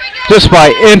just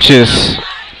by inches.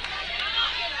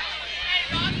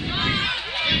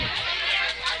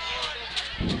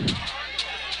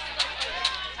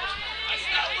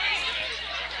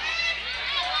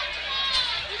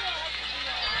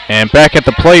 And back at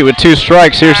the plate with 2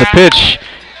 strikes. Here's the pitch.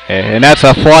 And that's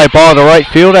a fly ball to right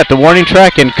field at the warning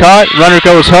track and caught. Runner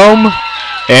goes home.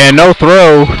 And no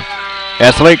throw.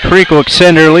 As Lake Creek will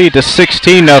extend their lead to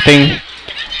 16-0.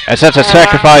 As that's a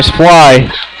sacrifice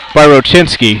fly by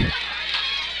Rochinski.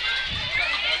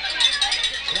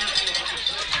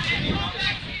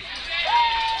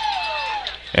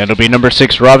 And it'll be number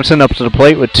 6 Robinson up to the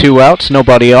plate with 2 outs,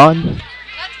 nobody on. Let's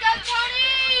go,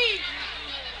 Tony!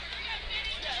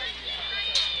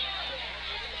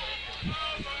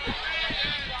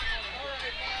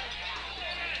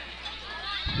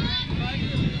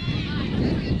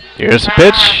 Here's the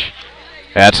pitch.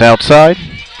 That's outside.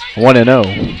 1-0. Go,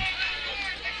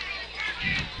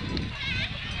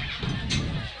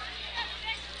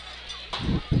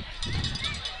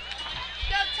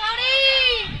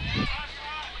 Tony!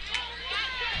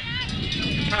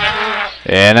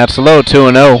 And that's low,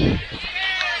 2-0. Go, Tony!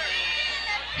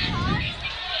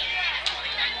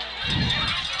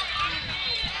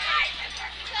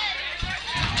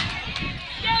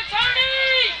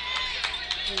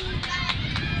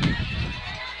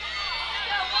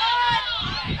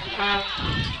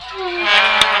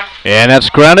 And that's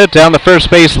grounded down the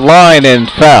first base line and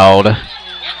fouled. Let's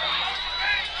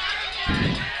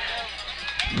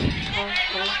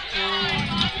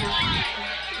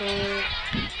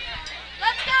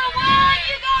go, Wes!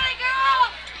 You got it, girl!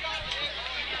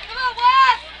 Come on,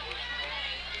 Wes!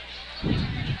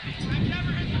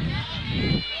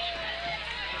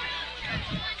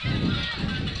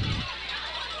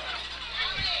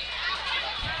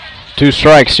 Two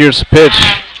strikes, here's the pitch.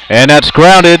 And that's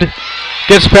grounded.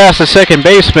 Gets past the second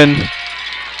baseman.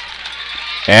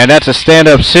 And that's a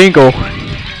stand-up single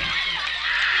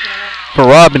for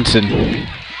Robinson.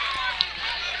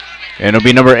 And it'll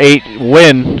be number 8,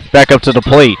 Win, back up to the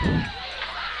plate.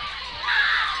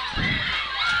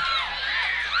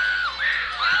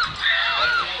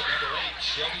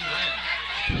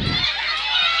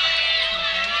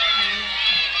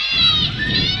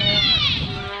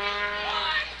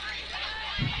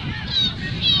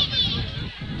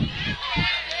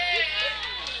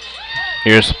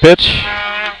 Here's the pitch.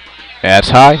 That's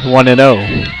high,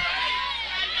 1-0.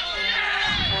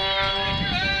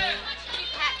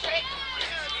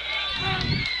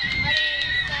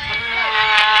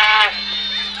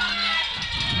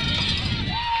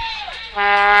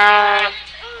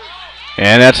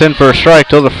 And that's in for a strike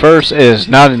till the first is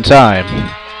not in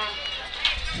time.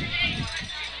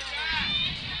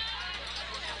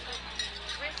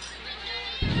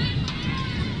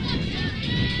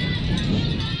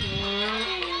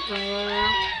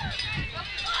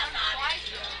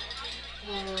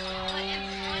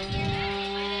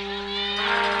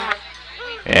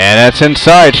 And that's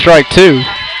inside, strike 2.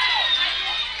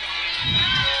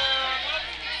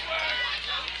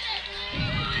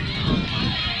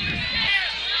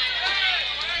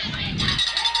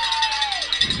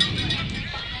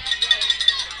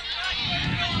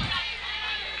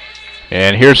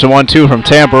 And here's the 1-2 from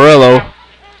Tamperillo.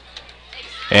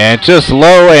 And just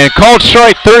low and called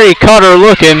strike 3. Caught her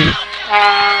looking.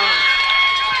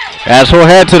 As we'll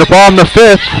head to the bottom of the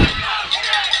 5th.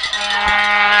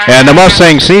 And the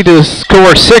Mustangs need to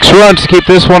score 6 runs to keep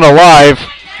this one alive.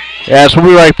 As we'll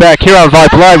be right back here on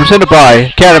Vype Live, presented by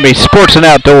Academy Sports and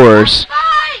Outdoors.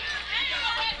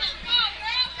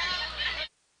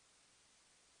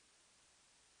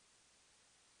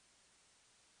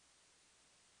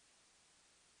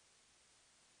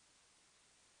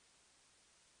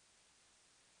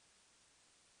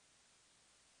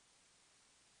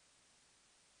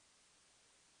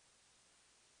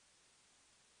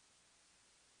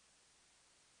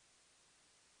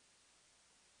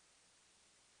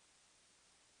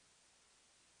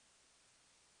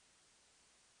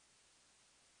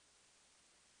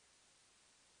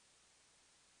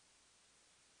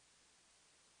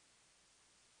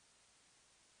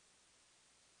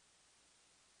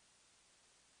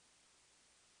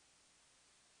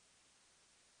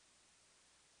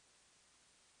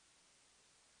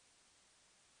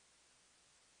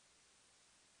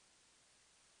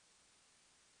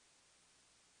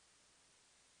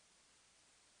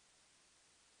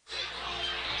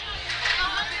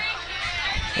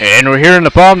 And we're here in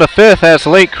the bottom of the 5th as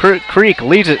Lake Creek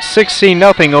leads it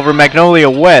 16-0 over Magnolia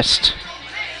West.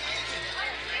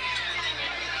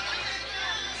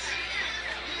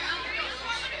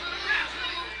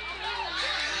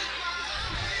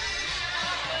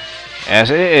 As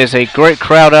it is a great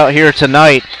crowd out here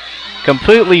tonight.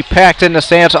 Completely packed in the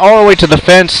stands all the way to the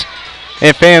fence.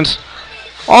 And fans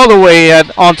all the way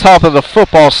on top of the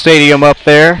football stadium up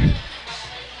there.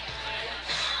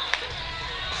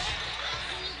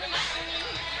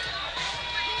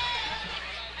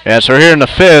 As we're here in the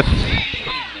 5th,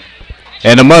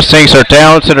 and the Mustangs are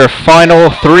down to their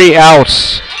final 3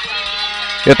 outs,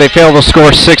 yet they fail to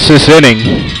score 6 this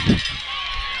inning.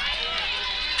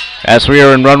 As we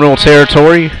are in run rule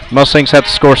territory, Mustangs have to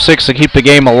score 6 to keep the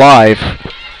game alive. Let's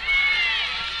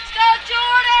go,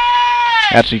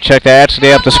 Jordan! Actually, check that. Actually,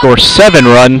 they have to score 7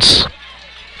 runs. Fired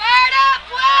up,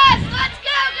 West! Let's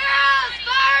go, girls!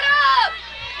 Fired up!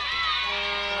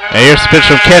 And here's the pitch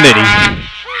from Kennedy.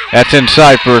 That's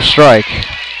inside for a strike.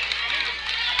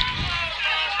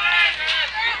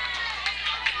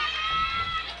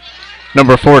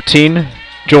 Number 14,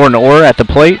 Jordan Orr at the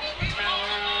plate.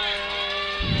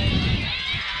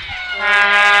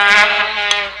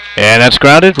 And that's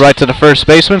grounded right to the first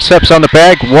baseman. Steps on the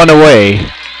bag, 1 away.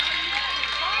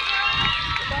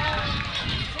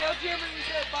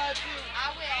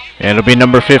 And it'll be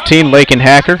number 15, Lakin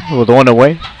Hacker, with 1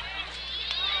 away.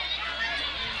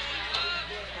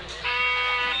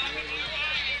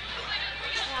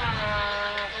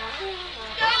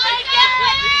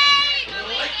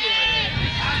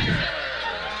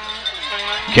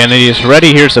 Kennedy is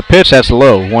ready. Here's the pitch. That's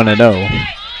low. 1-0. And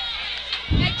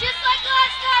just like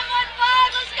last time,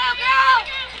 1-5. Let's go, girl!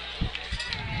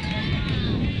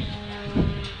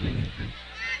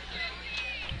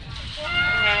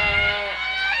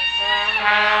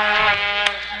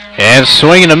 And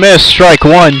swing and a miss. Strike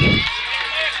 1.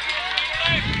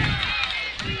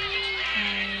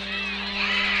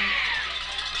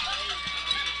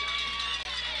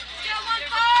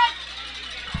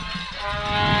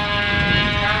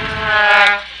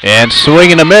 And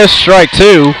swing and a miss, strike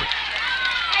 2.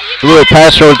 Blew it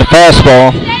past her with the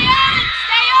fastball. Stay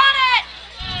on it!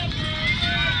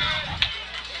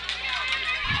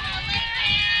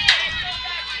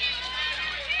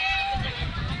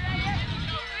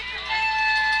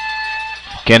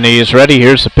 Kennedy is ready.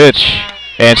 Here's the pitch.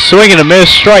 And swing and a miss,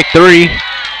 strike 3.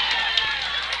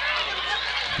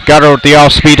 Got her with the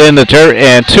off-speed in the dirt,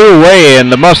 and 2 away,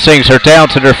 and the Mustangs are down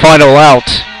to their final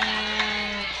out.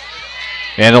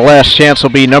 And the last chance will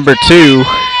be number 2,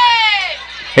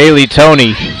 Haley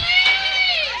Tony.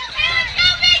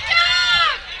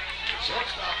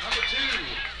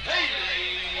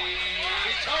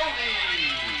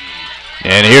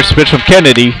 And here's the pitch from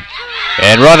Kennedy.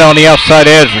 And run on the outside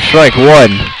edge for strike 1. Let's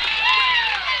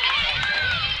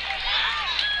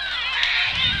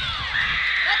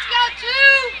go, 2!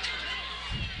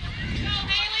 Go,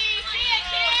 Haley! See it,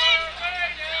 kid!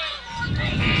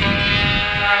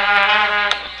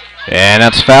 And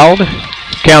that's fouled.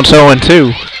 Counts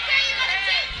 0-2.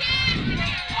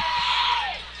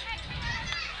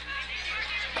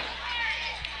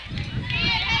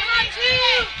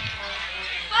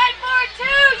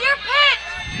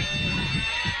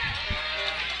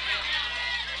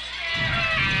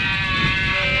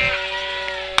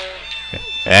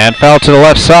 And foul to the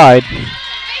left side.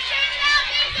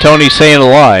 Tony staying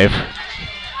alive.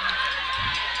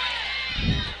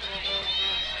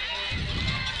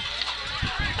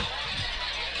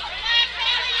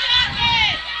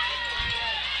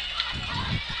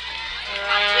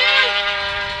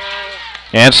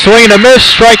 And swing and a miss,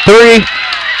 strike 3.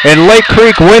 And Lake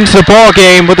Creek wins the ball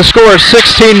game with a score of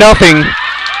 16-0.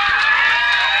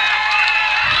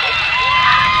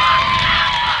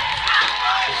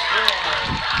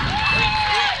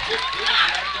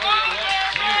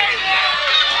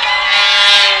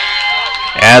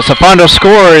 As the final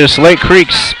score is Lake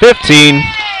Creek's 15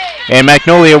 and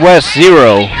Magnolia West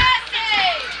 0.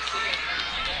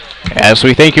 As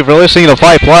we thank you for listening to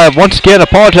Vype Live, once again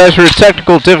apologize for the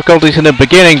technical difficulties in the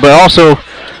beginning, but also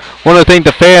want to thank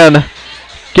the fan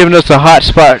giving us a hot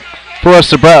spot for us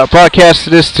to broadcast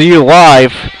this to you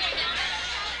live.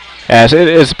 As it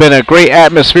has been a great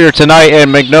atmosphere tonight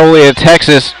in Magnolia,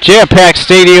 Texas. Jam-packed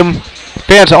stadium.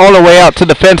 Fans all the way out to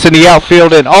the fence in the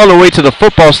outfield and all the way to the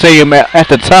football stadium at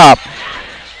the top.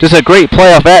 Just a great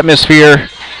playoff atmosphere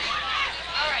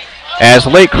as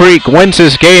Lake Creek wins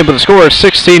this game with a score of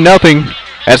 16-0.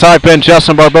 As I've been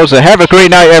Justin Barbosa. Have a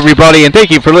great night, everybody, and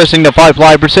thank you for listening to Vype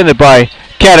Live presented by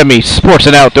Academy Sports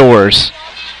and Outdoors.